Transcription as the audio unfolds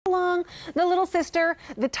The little sister,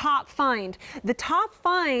 the top find. The top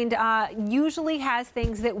find usually has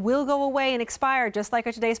things that will go away and expire, just like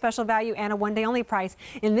our today's special value and a one-day only price.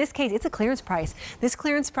 In this case, it's a clearance price. This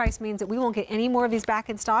clearance price means that we won't get any more of these back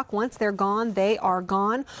in stock. Once they're gone, they are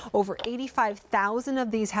gone. Over 85,000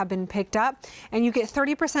 of these have been picked up, and you get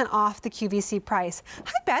 30% off the QVC price.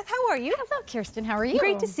 Hi, Beth. How are you? Hello, Kirsten. How are you?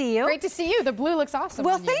 Great to see you. Great to see you. The blue looks awesome.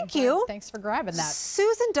 Well, thank you. Thanks for grabbing that.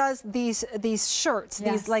 Susan does these shirts,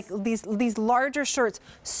 Yes. these larger shirts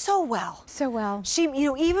so well. So well. She,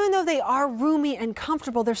 even though they are roomy and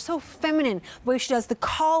comfortable, they're so feminine. The way she does the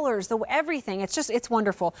collars, everything. It's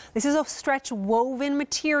wonderful. This is a stretch woven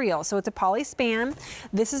material, so it's a poly span.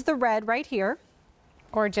 This is the red right here.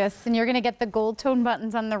 Gorgeous. And you're going to get the gold tone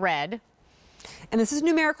buttons on the red. And this is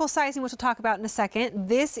numerical sizing, which we'll talk about in a second.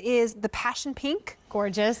 This is the passion pink.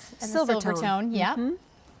 Gorgeous. And Silver the silver tone. Yeah.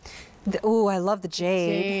 Oh, I love the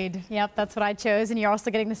jade. Jade. Yep, that's what I chose. And you're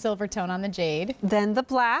also getting the silver tone on the jade. Then the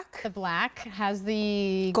black. The black has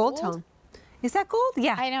the gold tone. Is that gold?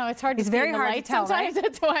 Yeah. I know, it's hard to see very in the hard light to tell, sometimes. right?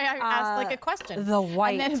 That's why I asked like a question. The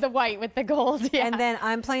white. And then the white with the gold. Yeah. And then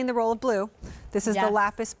I'm playing the roll of blue. This is the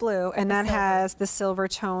lapis blue, and that has the silver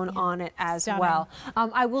tone on it as well.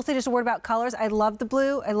 I will say just a word about colors. I love the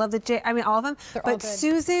blue. I love the jade. I mean, all of them. They're all but good.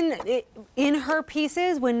 Susan, in her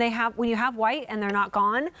pieces, when you have white and they're not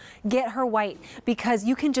gone, get her white, because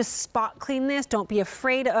you can just spot clean this. Don't be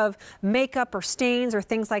afraid of makeup or stains or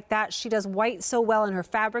things like that. She does white so well, and her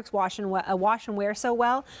fabrics wash and wear so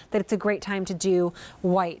well that it's a great time to do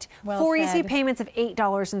white. Well 4 easy said. payments of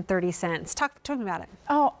 $8.30. Talk to me about it.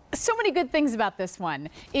 Oh, so many good things about this one.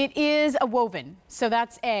 It is a woven, so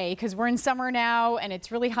that's A, because we're in summer now and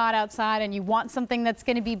it's really hot outside and you want something that's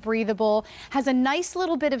going to be breathable. Has a nice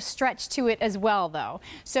little bit of stretch to it as well, though.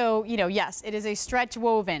 So, yes, it is a stretch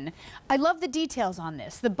woven. I love the details on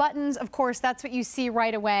this. The buttons, of course, that's what you see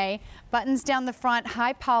right away. Buttons down the front,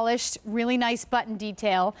 high polished, really nice button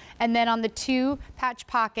detail. And then on the two patch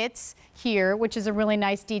pockets here, which is a really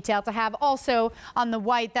nice detail to have. Also on the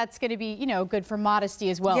white, that's going to be, good for modesty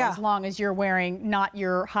as well. As long as you're wearing not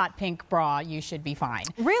your hot pink bra, you should be fine.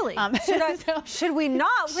 Really? Should we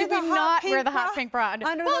not wear the hot pink bra?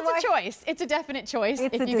 Well, it's a choice. It's a definite choice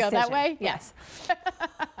if you go that way. Yes.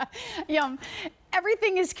 Yum.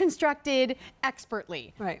 Everything is constructed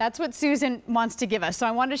expertly. Right. That's what Susan wants to give us. So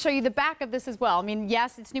I wanted to show you the back of this as well. I mean,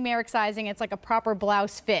 yes, it's numeric sizing. It's like a proper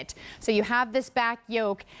blouse fit. So you have this back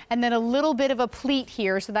yoke and then a little bit of a pleat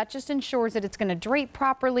here. So that just ensures that it's going to drape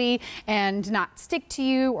properly and not stick to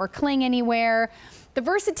you or cling anywhere. The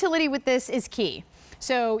versatility with this is key.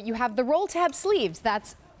 So you have the roll tab sleeves.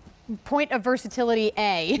 That's point of versatility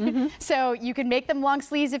A. So you can make them long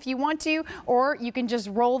sleeves if you want to, or you can just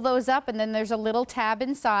roll those up and then there's a little tab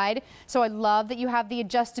inside. So I love that you have the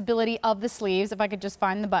adjustability of the sleeves. If I could just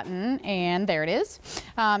find the button, and there it is.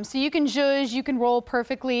 So you can zhuzh, you can roll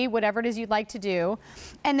perfectly, whatever it is you'd like to do.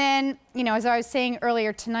 And then, as I was saying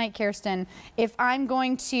earlier tonight, Kirsten, if I'm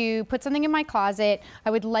going to put something in my closet,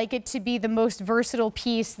 I would like it to be the most versatile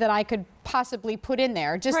piece that I could possibly put in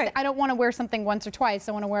there. I don't want to wear something once or twice.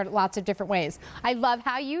 I want to wear it lots of different ways. I love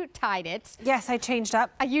how you tied it. Yes, I changed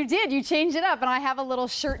up. You did. You changed it up, and I have a little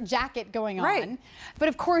shirt jacket going on. But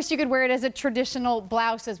of course, you could wear it as a traditional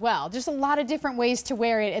blouse as well. Just a lot of different ways to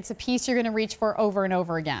wear it. It's a piece you're going to reach for over and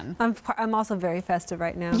over again. I'm also very festive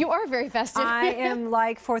right now. You are very festive. I am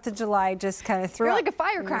like 4th of July, just kind of threw You're up. like a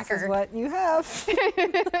firecracker. This is what you have.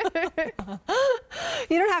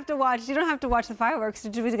 You don't have to watch the fireworks.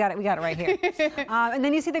 We got it right here. And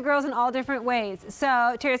then you see the girls in all different ways.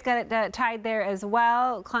 So Terry's got it tied there as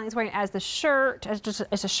well. Kleini's wearing it as the shirt,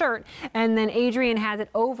 as a shirt, and then Adrian has it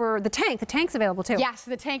over the tank. The tank's available too. Yes,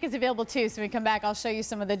 the tank is available too. So when we come back, I'll show you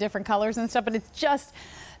some of the different colors and stuff. But it's just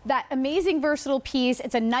that amazing versatile piece.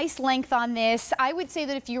 It's a nice length on this. I would say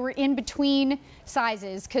that if you were in between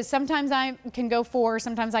sizes, because sometimes I can go 4,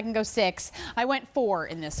 sometimes I can go 6. I went 4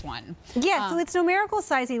 in this one. Yeah, so it's numerical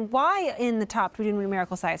sizing. Why in the top do we do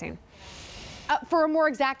numerical sizing? For a more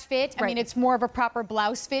exact fit, I mean, it's more of a proper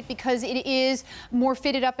blouse fit because it is more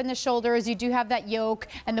fitted up in the shoulders. You do have that yoke,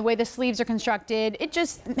 and the way the sleeves are constructed, it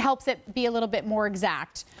just helps it be a little bit more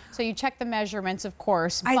exact. So you check the measurements, of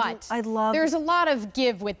course, but there's a lot of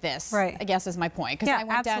give with this, I guess is my point, because I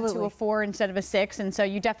went down to a 4 instead of a 6, and so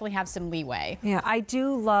you definitely have some leeway. Yeah, I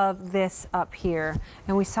do love this up here,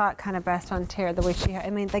 and we saw it kind of best on Tara, the way she had,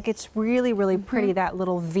 I mean, like it's really, really pretty, that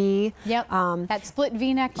little V. Yep, that split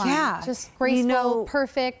V neckline. Yeah. Just graceful,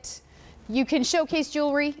 perfect. You can showcase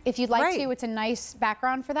jewelry if you'd like to. It's a nice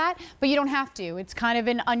background for that, but you don't have to. It's kind of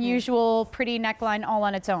an unusual, pretty neckline all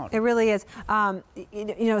on its own. It really is.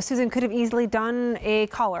 You know, Susan could have easily done a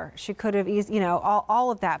collar. She could have, you know, all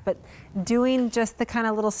of that. But doing just the kind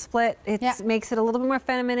of little split, it makes it a little bit more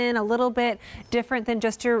feminine, a little bit different than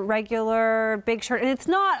just your regular big shirt. And it's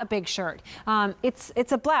not a big shirt.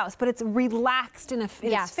 It's a blouse, but it's relaxed in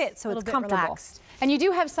its fit, so it's comfortable. Relaxed. And you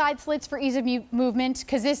do have side slits for ease of movement,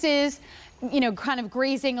 because this is, you know, kind of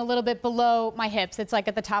grazing a little bit below my hips. It's like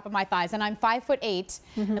at the top of my thighs, and I'm 5'8",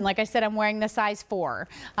 and like I said, I'm wearing the size 4.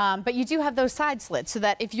 But you do have those side slits, so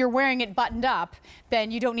that if you're wearing it buttoned up, then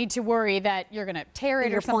you don't need to worry that you're going to tear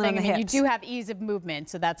it or something. And you do have ease of movement,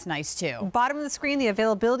 so that's nice too. Bottom of the screen, the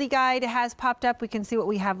availability guide has popped up. We can see what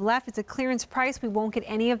we have left. It's a clearance price. We won't get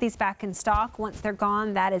any of these back in stock. Once they're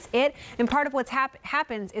gone, that is it. And part of what's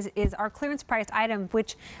happens is our clearance priced item,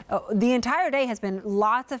 which the entire day has been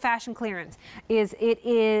lots of fashion clearance. It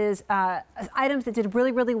is items that did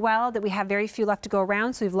really, really well that we have very few left to go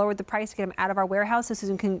around. So we've lowered the price to get them out of our warehouse so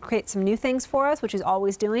Susan can create some new things for us, which she's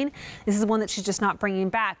always doing. This is one that she's just not bringing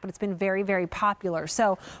back, but it's been very, very popular.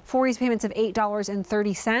 So 4 easy payments of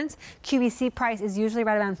 $8.30. QVC price is usually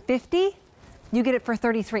right around $50. You get it for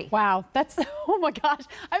 $33. Wow, that's, oh my gosh.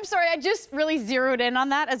 I'm sorry, I just really zeroed in on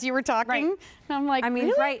that as you were talking. Right. And I'm like, I mean,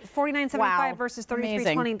 really? Right, $49.75 versus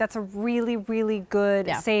 $33.20. That's a really, really good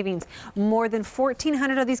savings. More than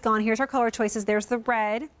 1,400 of these gone. Here's our color choices. There's the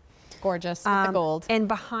red. Gorgeous, with the gold. And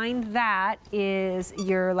behind that is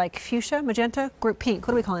your like fuchsia, magenta, pink.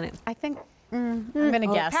 What are we calling it? I think, I'm going to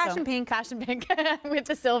guess. Passion pink. Passion pink with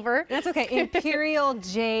the silver. That's okay. Imperial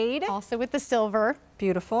jade. Also with the silver.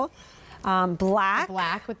 Beautiful. Black.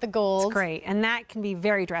 Black with the gold. It's great. And that can be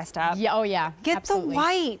very dressed up. Yeah, oh yeah. Get absolutely. The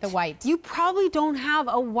white. The white. You probably don't have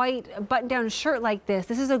a white button-down shirt like this.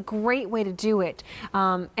 This is a great way to do it.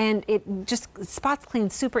 And it just spots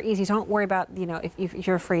clean super easy. Don't worry about, you know, if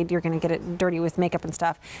you're afraid you're going to get it dirty with makeup and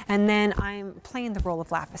stuff. And then I'm playing the role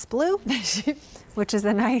of lapis blue, which is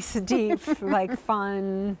a nice, deep, like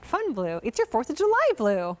fun blue. It's your 4th of July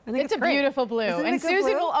blue. I think it's a beautiful blue. And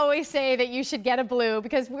Susan will always say that you should get a blue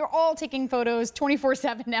because we're all taking photos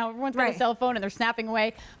 24/7 now. Everyone's got a cell phone and they're snapping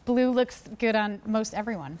away. Blue looks good on most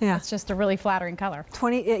everyone. Yeah. It's just a really flattering color.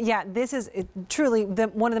 Yeah, this is truly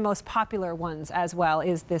one of the most popular ones as well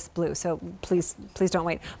is this blue. So please don't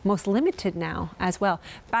wait. Most limited now as well.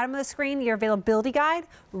 Bottom of the screen, your availability guide.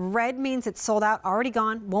 Red means it's sold out, already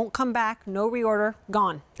gone, won't come back, no reorder,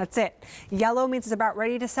 gone. That's it. Yellow means it's about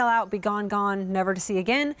ready to sell out, be gone, never to see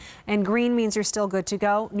again. And green means you're still good to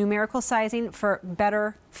go. Numerical sizing for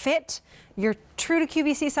better fit. You're true to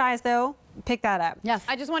QVC size though. Pick that up. Yes,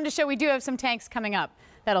 I just wanted to show we do have some tanks coming up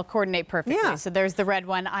that'll coordinate perfectly. Yeah. So there's the red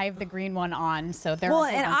one. I have the green one on. So there. Well,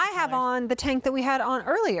 and I have on the tank that we had on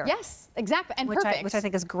earlier. Yes, exactly, and perfect. Which I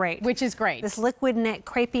think is great. Which is great. This liquid knit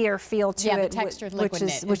crepier feel to it. Yeah, the textured liquid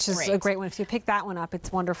knit which is a great one. If you pick that one up,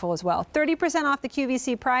 it's wonderful as well. 30% off the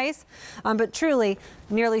QVC price, but truly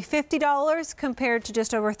nearly $50 compared to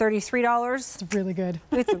just over $33. It's really good.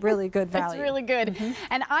 It's a really good value. It's really good.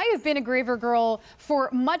 And I have been a Graver girl for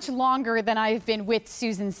much longer than I've been with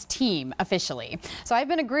Susan's team officially. So I've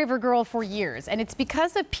been a Graver girl for years, and it's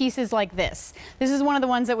because of pieces like this. This is one of the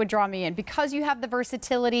ones that would draw me in because you have the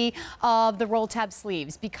versatility of the roll tab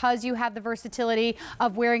sleeves, because you have the versatility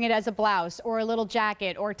of wearing it as a blouse or a little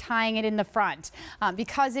jacket or tying it in the front,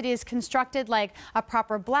 because it is constructed like a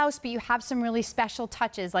proper blouse, but you have some really special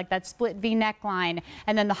touches like that split V neckline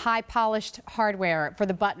and then the high polished hardware for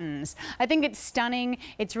the buttons. I think it's stunning.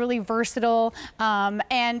 It's really versatile,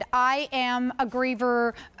 and I am a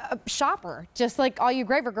Graver shopper, just like all you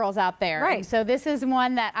Graver girls out there. Right. And so this is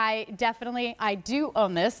one that I do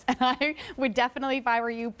own this, and I would definitely, if I were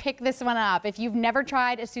you, pick this one up. If you've never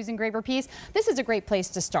tried a Susan Graver piece, this is a great place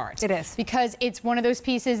to start. It is. Because it's one of those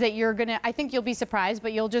pieces that you're gonna, I think you'll be surprised,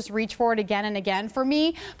 but you'll just reach for it again and again. For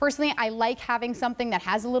me, personally, I like having something that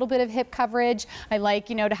has a little bit of hip coverage. I like,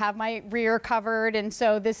 you know, to have my rear covered, and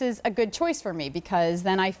so this is a good choice for me because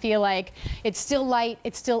then I feel like it's still light,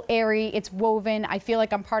 it's still airy, it's woven. I feel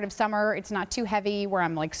like I'm part of summer. It's not too heavy where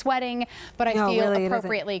I'm like sweating, but I feel really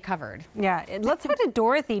appropriately covered. Yeah, let's go to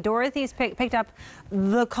Dorothy. Dorothy's picked up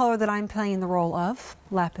the color that I'm playing the role of,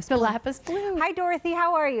 lapis blue. The lapis blue. Hi, Dorothy.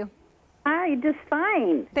 How are you? Hi, just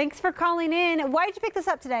fine. Thanks for calling in. Why did you pick this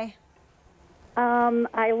up today?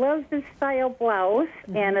 I love this style blouse,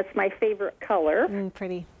 and it's my favorite color.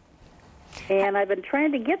 Pretty. And I've been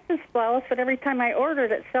trying to get this blouse, but every time I order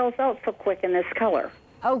it, it sells out so quick in this color.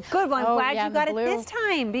 Oh, good. Well, I'm glad you got it this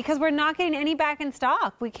time because we're not getting any back in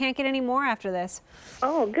stock. We can't get any more after this.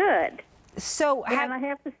 Oh, good. So, and I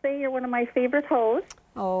have to say, you're one of my favorite hosts.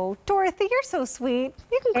 Oh, Dorothy, you're so sweet.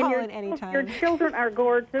 You can call in anytime. Your children are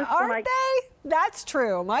gorgeous. Aren't they? That's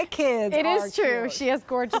true. My kids It are is true. cute. She has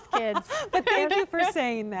gorgeous kids. But thank you for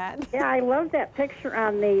saying that. Yeah, I love that picture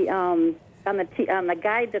on the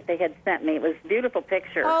guide that they had sent me. It was a beautiful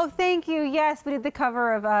picture. Oh, thank you. Yes, we did the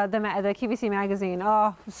cover of the QVC magazine.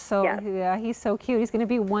 Oh, so yeah, he's so cute. He's going to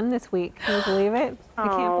be 1 this week. Can you believe it? I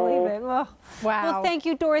can't believe it. Oh. Wow. Well, thank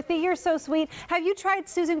you, Dorothy. You're so sweet. Have you tried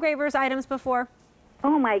Susan Graver's items before?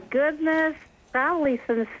 Oh my goodness! Probably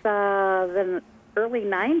since the early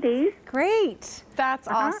 90s. Great. That's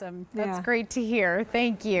awesome. That's great to hear.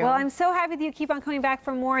 Thank you. Well, I'm so happy that you keep on coming back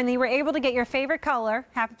for more, and that you were able to get your favorite color.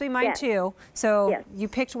 Happens to be mine too. So you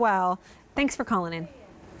picked well. Thanks for calling in.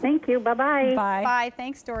 Thank you. Bye-bye. Bye. Bye.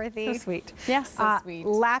 Thanks, Dorothy. So sweet. Yes, so sweet.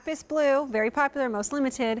 Lapis blue, very popular, most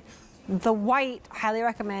limited. The white, highly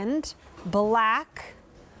recommend. Black.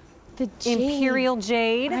 The jade. Imperial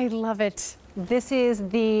jade. I love it. This is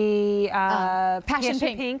the passion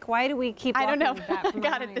pink. Why do we keep? I don't know. walking with that I from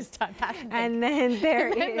got our it this minds? time. Passion pink. And then there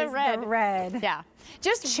is the red. Yeah.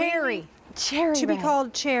 Just Cherry. Cherry. To be red.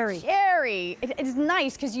 called cherry. Cherry. It is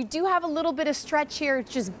nice because you do have a little bit of stretch here.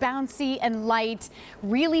 It's just bouncy and light.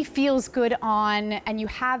 Really feels good on, and you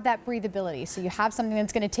have that breathability. So you have something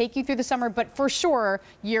that's going to take you through the summer, but for sure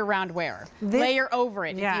year-round wear. Layer over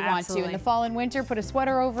it if you want to. In the fall and winter, put a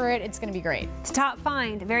sweater over it. It's going to be great. It's top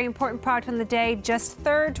find. Very important product on the day. Just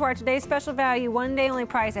third to our today's special value, 1 day only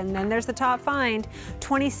price, and then there's the top find.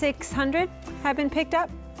 2,600 have been picked up.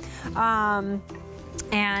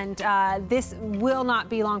 And this will not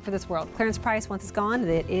be long for this world. Clearance price, once it's gone,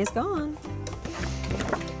 it is gone.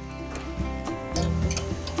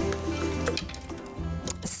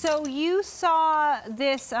 So you saw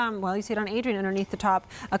this, well, you see it on Adrian underneath the top.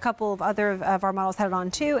 A couple of other of our models had it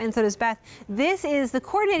on too, and so does Beth. This is the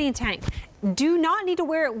coordinating tank. Do not need to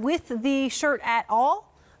wear it with the shirt at all.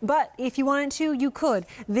 But if you wanted to, you could.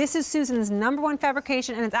 This is Susan's #1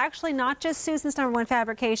 fabrication, and it's actually not just Susan's #1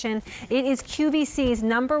 fabrication. It is QVC's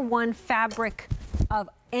 #1 fabric of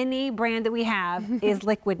any brand that we have is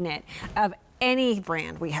liquid knit. Of any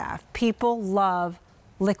brand we have, people love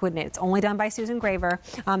liquid knit. It's only done by Susan Graver,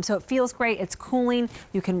 so it feels great. It's cooling.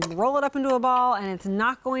 You can roll it up into a ball, and it's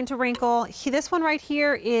not going to wrinkle. This one right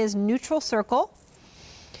here is neutral circle.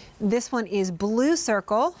 This one is blue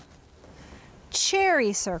circle.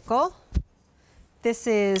 Cherry circle. This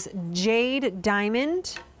is jade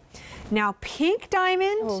diamond. Now pink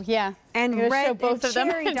diamond. Oh yeah. And red show both of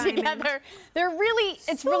them together. They're really,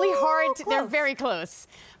 it's really hard. They're very close.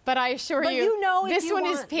 But I assure you, this one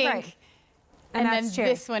is pink. Right. And then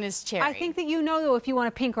this one is cherry. I think that you know though if you want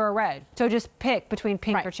a pink or a red. So just pick between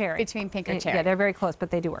pink or cherry. Between pink or cherry. Yeah, they're very close, but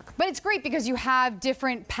they do work. But it's great because you have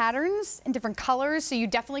different patterns and different colors, so you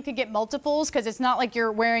definitely could get multiples because it's not like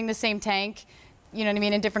you're wearing the same tank, you know what I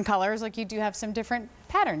mean, in different colors. Like you do have some different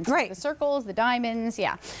patterns. Right. The circles, the diamonds,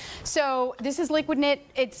 yeah. So this is liquid knit.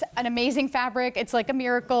 It's an amazing fabric. It's like a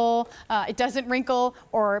miracle. It doesn't wrinkle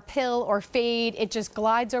or pill or fade. It just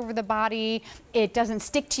glides over the body. It doesn't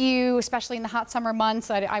stick to you, especially in the hot summer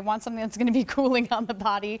months. I want something that's going to be cooling on the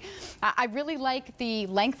body. I really like the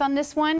length on this one.